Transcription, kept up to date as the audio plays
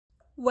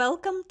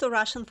Welcome to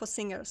Russian for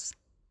Singers.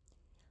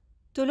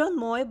 To learn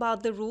more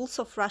about the rules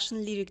of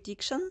Russian lyric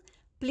diction,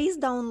 please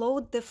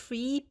download the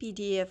free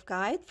PDF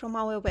guide from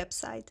our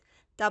website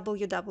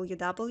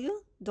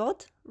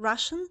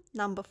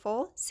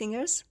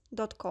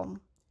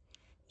www.russian4singers.com.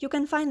 You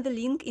can find the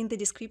link in the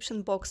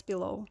description box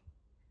below.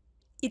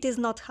 It is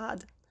not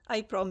hard,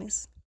 I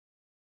promise.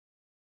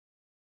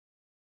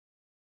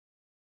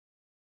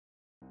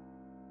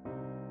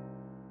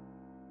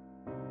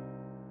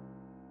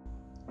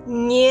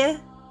 Не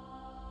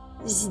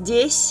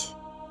здесь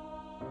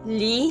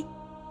ли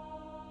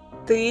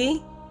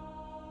ты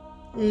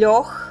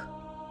легкою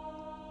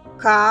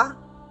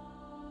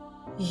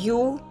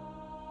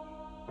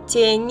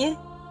тень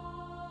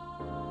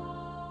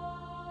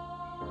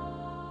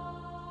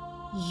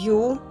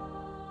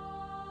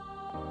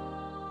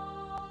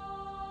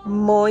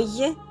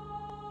мой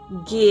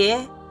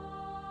гений,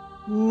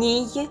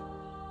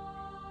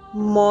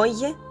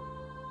 мой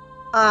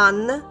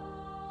ангел,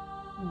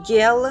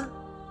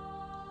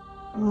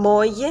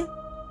 мой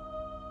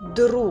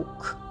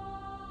друг.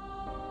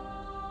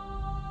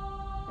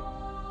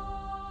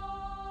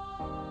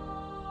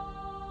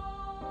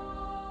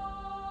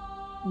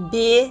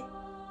 Беседуешь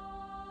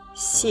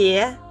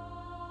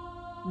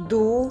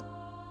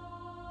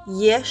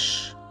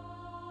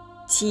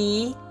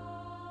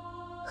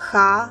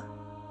тихо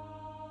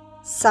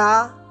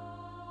со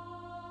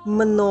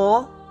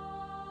мною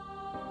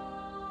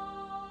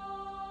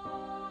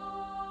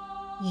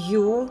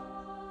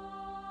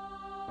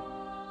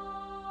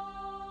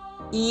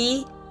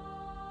и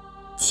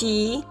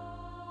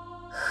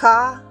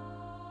тихо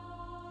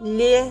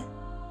летаешь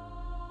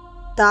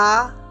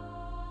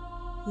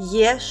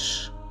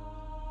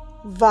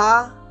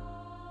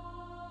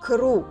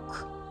вокруг.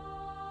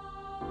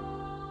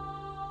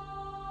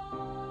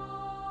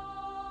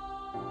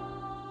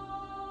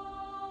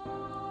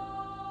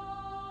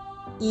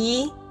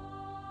 И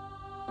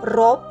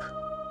робким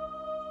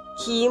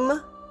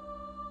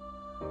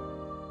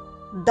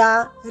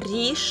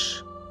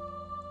даришь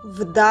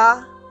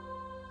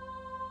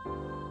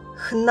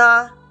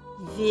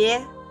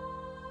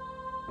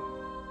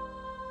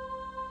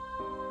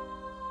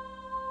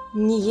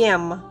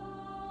вдохновением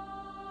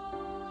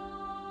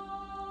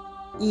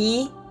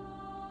и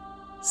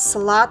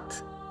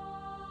сладкие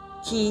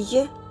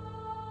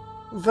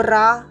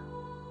врачуешь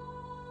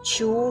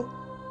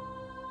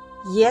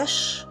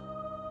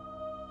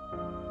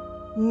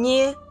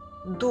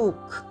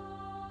недуг.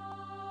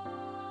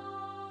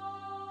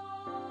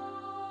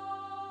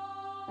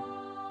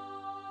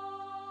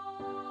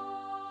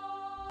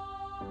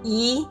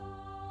 И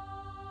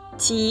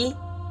тихим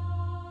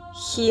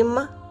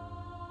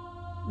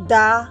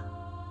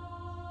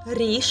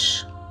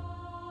даришь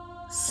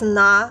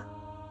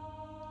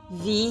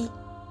сновидением.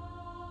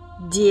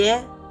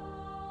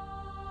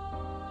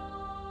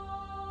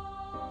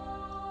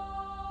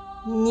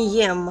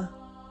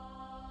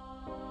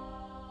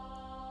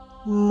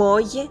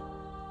 Мой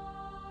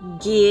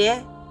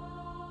гений,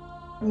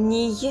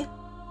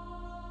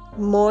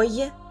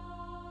 мой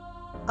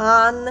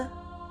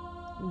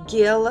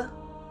ангел,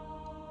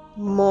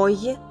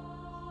 мой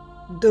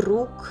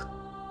друг.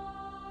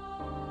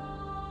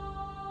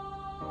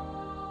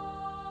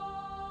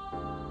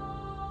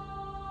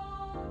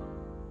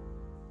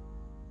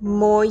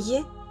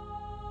 Мой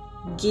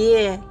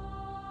гений.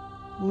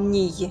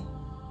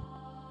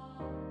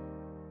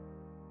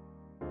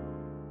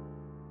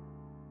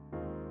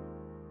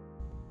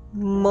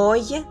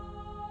 Мой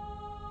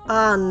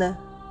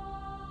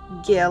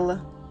ангел.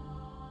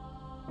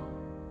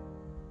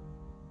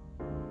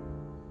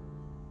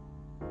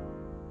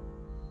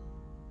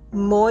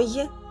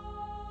 Мой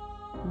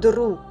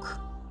друг.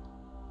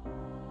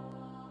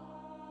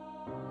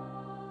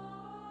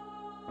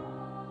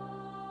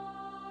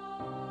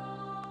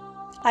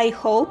 I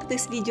hope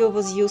this video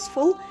was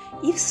useful.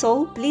 If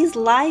so, please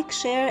like,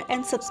 share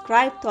and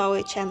subscribe to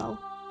our channel.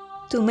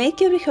 To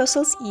make your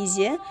rehearsals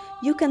easier,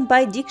 you can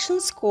buy Diction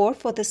Score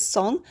for this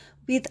song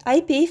with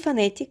IPA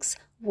phonetics,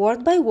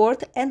 word by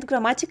word and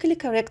grammatically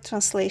correct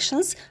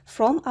translations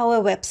from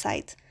our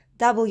website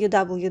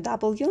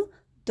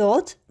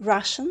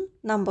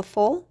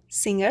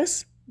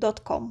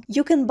www.russian4singers.com.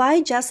 You can buy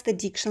just the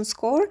Diction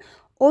Score,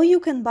 or you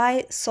can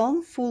buy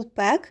Song Full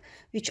Pack,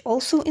 which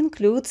also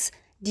includes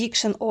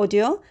diction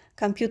audio,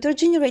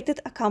 computer-generated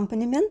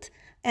accompaniment,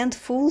 and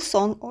full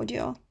song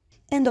audio.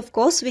 And of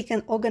course, we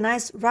can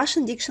organize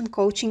Russian diction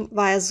coaching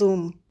via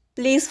Zoom.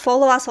 Please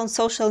follow us on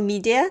social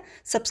media,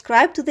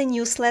 subscribe to the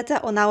newsletter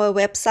on our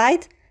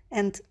website,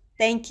 and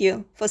thank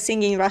you for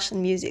singing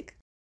Russian music.